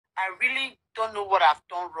I really don't know what I've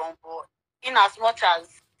done wrong, but in as much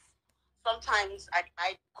as sometimes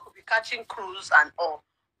I could be catching cruise and all,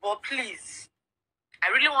 but please, I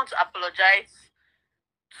really want to apologize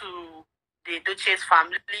to the Edochie's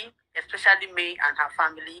family, especially May and her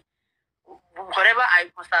family. Whatever I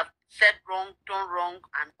must have said wrong, done wrong,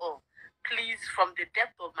 and all, please, from the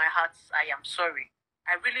depth of my heart, I am sorry.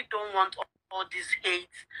 I really don't want all this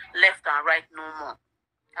hate left and right no more.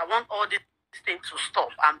 I want all this thing to stop.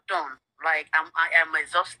 I'm done. Like I am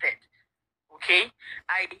exhausted. Okay,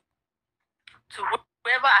 to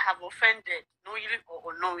whoever I have offended, knowingly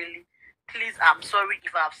or unknowingly, please, I'm sorry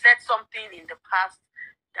if I've said something in the past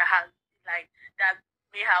that has that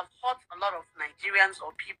may have hurt a lot of Nigerians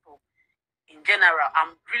or people in general.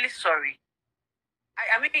 I'm really sorry.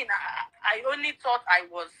 I mean, I only thought I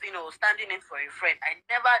was, standing in for a friend. I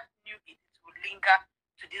never knew it would linger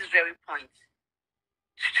to this very point,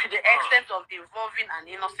 to the extent of involving an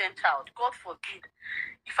innocent child. God forbid.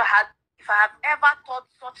 If I have ever thought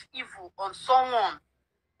such evil on someone,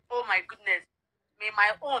 oh my goodness, may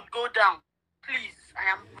my own go down. Please, I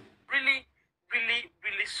am really, really,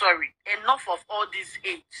 really sorry. Enough of all this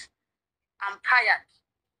hate. I'm tired.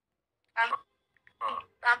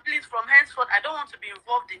 And please, from henceforth, I don't want to be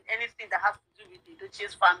involved in anything that has to do with the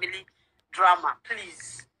Edochie's family drama.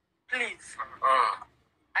 Please, please.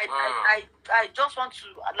 I just want to,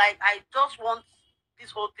 I just want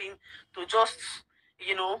this whole thing to just,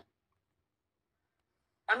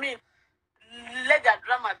 I mean, let their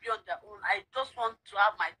drama be on their own. I just want to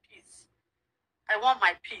have my peace. I want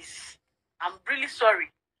my peace. I'm really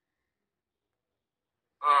sorry.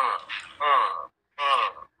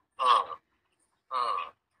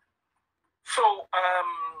 So,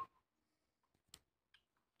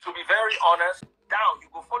 to be very honest, down, you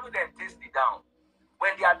go follow them, taste it down.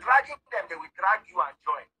 When they are dragging them, they will drag you and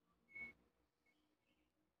join.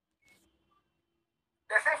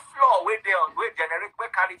 They say floor where they on, where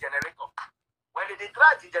carry generator. When they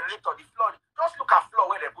drag the generator, the floor, just look at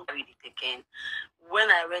floor where they put it again.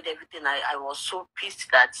 When I read everything, I was so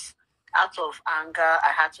pissed that out of anger,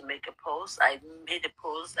 I had to make a post. I made a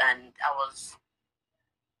post and I was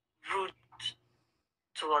rude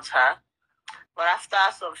towards her. But after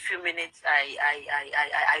some few minutes,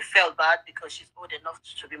 I felt bad because she's old enough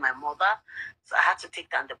to be my mother. So I had to take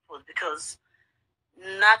down the post because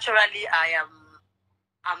naturally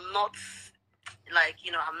I'm not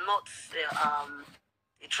I'm not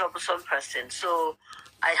a troublesome person. So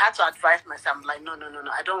I had to advise myself, I'm like, no.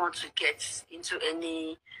 I don't want to get into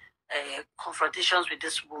any confrontations with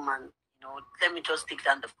this woman. Let me just take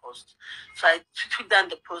down the post. So I took down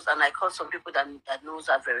the post and I called some people that knows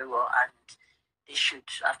her very well and they should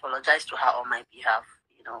apologize to her on my behalf.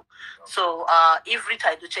 So if Rita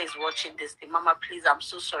Edochie is watching this thing, Mama, please, I'm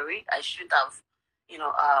so sorry. I should have,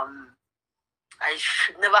 I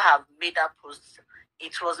should never have made that post.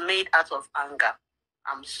 It was made out of anger.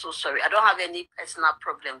 I'm so sorry. I don't have any personal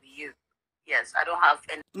problem with you. Yes, I don't have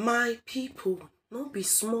any. My people, not be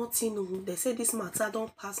small thing. They say this matter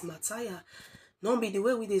don't pass matter. Not be the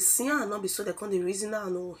way we dey see and not be so they come the reason I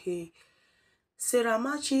know. Hey, Sarah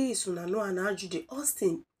Machi is una know and Judy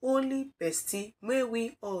Austin only bestie may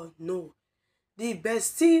we all know. The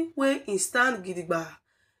bestie way in stand gidigba.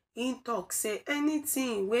 In talk say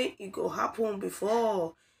anything when it go happen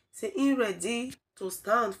before. Say in ready to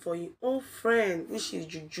stand for your own friend, which is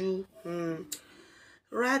Juju.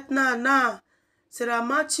 Right now, Sarah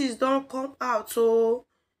Matches don't come out, so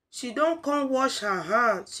she don't come wash her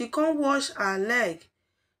hand. She can't wash her leg.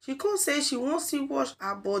 She can't say she wants to wash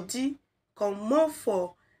her body. Come more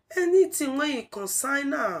for anything when you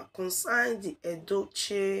consign her, consign the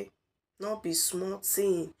Edochie, not be small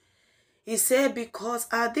thing. He said because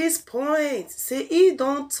at this point, say he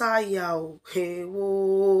don't tire. Hey,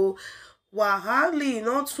 whoa, wahali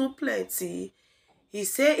not too plenty. He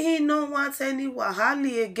said he no want any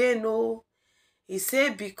wahali again, no. He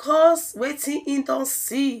said because waiting he don't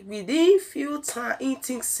see within few time, he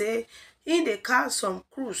think say he dey catch some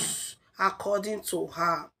cruise according to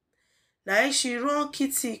her. Now she run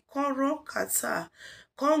kitty, come run kata,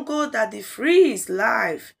 come go that the free is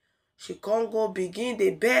life. She can't go begin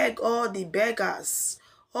dey beg all the beggars,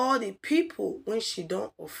 all the people when she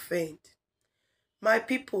don't offend. My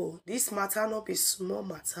people, this matter not be small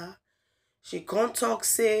matter. She can't talk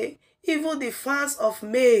say even the fans of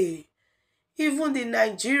May, even the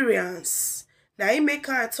Nigerians, now he make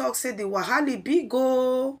her talk say the wahali big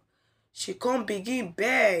o. She can't begin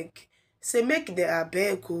beg, say make them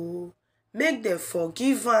beg o, make them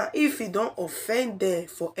forgive her if he don't offend them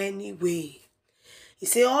for any way. He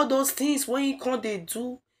say all those things when he can't they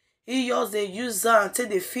do, he just they use her until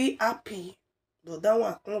they feel happy. But that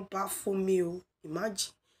one come baffle me. Oh,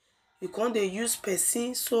 imagine you can't dey use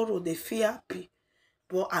person sorrow dey feel happy.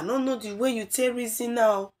 But I don't know the way you take reason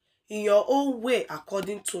now in your own way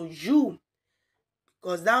according to you.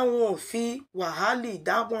 Because that one feel wahali,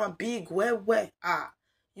 that one big, well.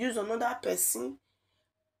 Use another person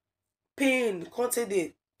pain, can't take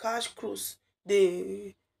the cash cruise,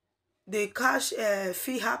 the cash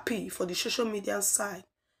feel happy for the social media side.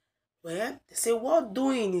 Well, they say what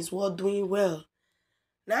doing is what doing well.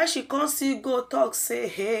 Now she can't still go talk, say,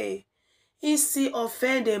 hey, he still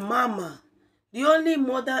offend the mama. The only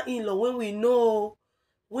mother-in-law when we know,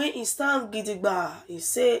 when he stand gidigba, he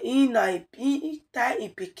say he tie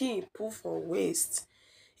him pikin put for waist.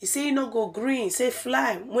 He say he no go green. He say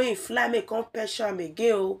fly. When he fly, make come perch am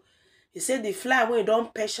again. Oh. He say the fly when he don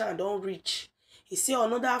perch am don reach. He say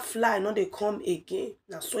another fly no dey come again.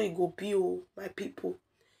 Na so e go be, oh, my people.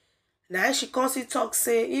 Now she come still talk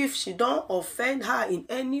say if she don offend her in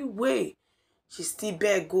any way, she still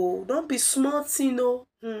beg go. Don't be smart, you know.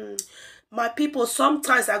 My people,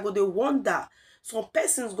 sometimes I go dey wonder. Some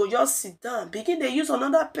persons go just sit down, begin dey use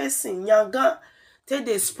another person, yanga, take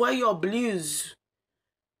dey spoil your blues.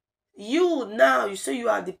 You now, you say you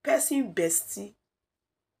are the person bestie.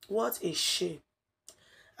 What a shame.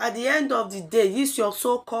 At the end of the day, this your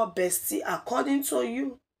so-called bestie, according to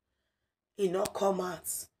you, he not come out.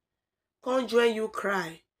 Can't join you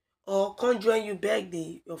cry, or can't join you beg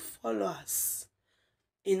your followers.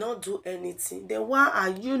 He not do anything. Then why are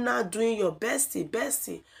you not doing your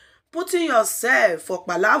bestie? Putting yourself for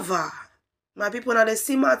palava. My people, now they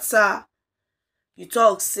see matter. You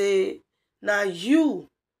talk, say, now you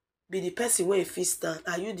be the person where you fit stand.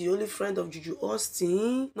 Are you the only friend of Juju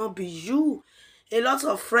Austin? No, be you. A lot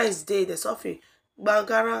of friends they suffer.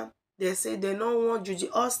 Bangara, they say they don't want Judy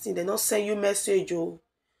Austin. They don't send you message. Oh,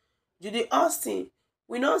 Judy Austin,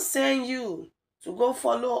 we not send you to go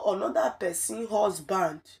follow another person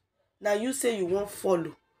husband. Now you say you won't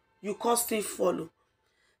follow. You can't still follow.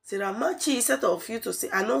 Sarah Machi, instead of you to say,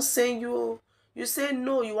 I not send you. You say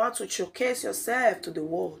no, you want to showcase yourself to the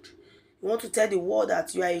world. You want to tell the world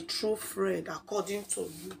that you are a true friend according to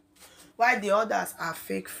you. While the others are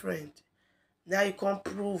fake friends. Now you can't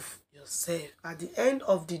prove yourself. At the end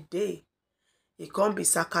of the day, it can't be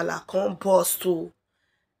sakala, can't bust to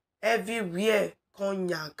everywhere, can't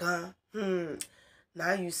yaga.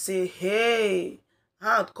 Now you say, hey,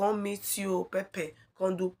 hand can't meet you, Pepe,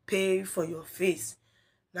 can't do pay for your face.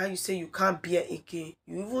 Now you say you can't bear again.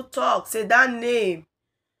 You even talk, say that name.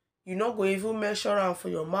 You not go even measure am for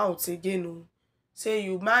your mouth again. Oh. Say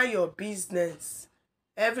you mind your business.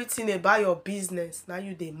 Everything about your business. Now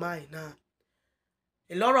you dey mind now.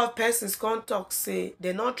 A lot of persons come talk say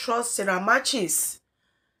they not trust Sarah Matches.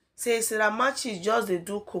 Say Sarah Matches just they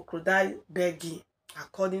do crocodile begging.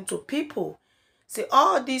 According to people. Say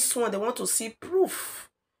all this one they want to see proof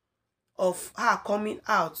of her coming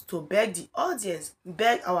out to beg the audience,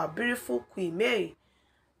 beg our beautiful Queen Mary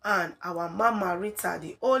and our Mama Rita,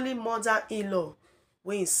 the only mother-in-law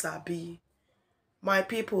wey sabi. My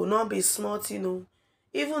people, not be smart, you know.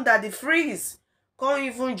 Even that the freeze can't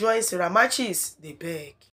even join Sarah Matches, they beg.